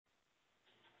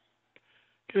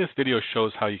This video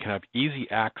shows how you can have easy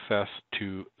access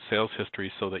to sales history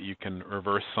so that you can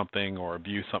reverse something or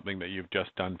view something that you've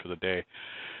just done for the day.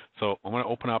 So I'm going to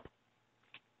open up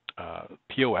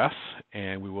POS,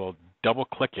 and we will double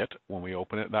click it when we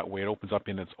open it. That way it opens up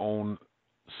in its own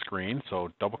screen. So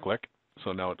double click.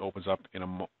 So now it opens up in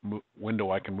a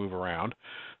window I can move around.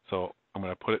 So I'm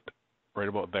going to put it right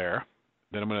about there.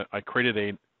 Then I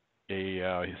created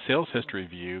a sales history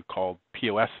view called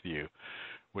POS view,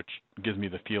 which gives me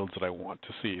the fields that I want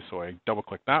to see. So I double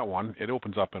click that one, it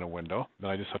opens up in a window. Then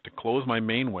I just have to close my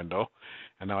main window,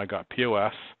 and now I got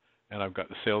POS and I've got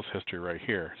the sales history right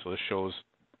here. So this shows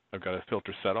I've got a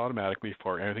filter set automatically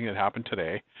for everything that happened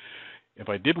today. If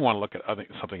I did want to look at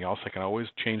something else, I can always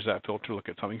change that filter, look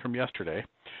at something from yesterday.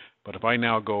 But if I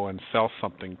now go and sell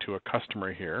something to a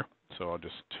customer here, so I'll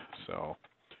just sell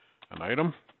an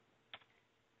item.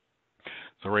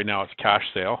 So right now it's cash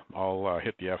sale. I'll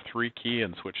hit the F3 key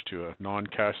and switch to a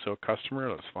non-cash sale customer.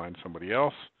 Let's find somebody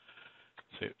else.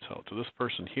 Say sell to this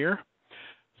person here.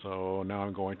 So now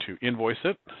I'm going to invoice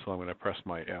it. So I'm going to press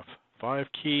my F5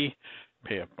 key,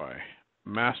 pay it by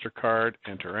MasterCard,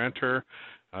 enter.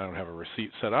 I don't have a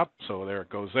receipt set up, so there it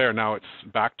goes there. Now it's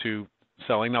back to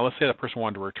selling. Now let's say that person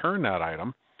wanted to return that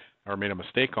item or made a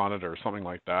mistake on it or something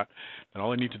like that, then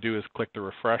all I need to do is click the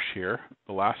refresh here.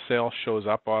 The last sale shows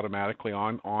up automatically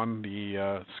on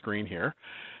the screen here.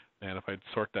 And if I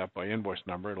sort that by invoice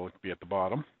number, it'll be at the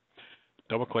bottom.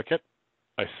 Double click it.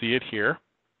 I see it here.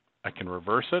 I can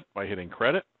reverse it by hitting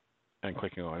credit and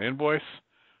clicking on invoice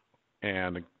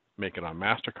and make it on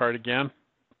MasterCard again.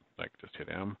 Like just hit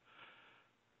M.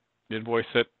 Invoice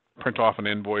it, print off an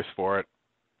invoice for it,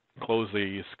 close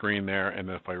the screen there, and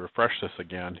if I refresh this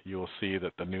again, you will see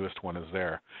that the newest one is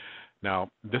there. Now,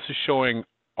 this is showing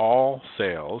all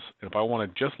sales. If I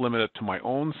want to just limit it to my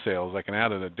own sales, I can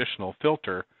add an additional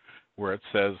filter where it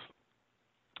says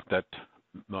that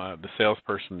the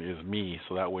salesperson is me,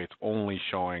 so that way it's only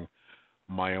showing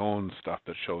my own stuff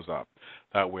that shows up.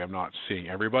 That way I'm not seeing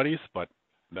everybody's, but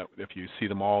that if you see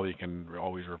them all, you can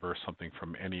always reverse something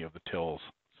from any of the tills.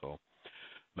 So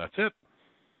that's it.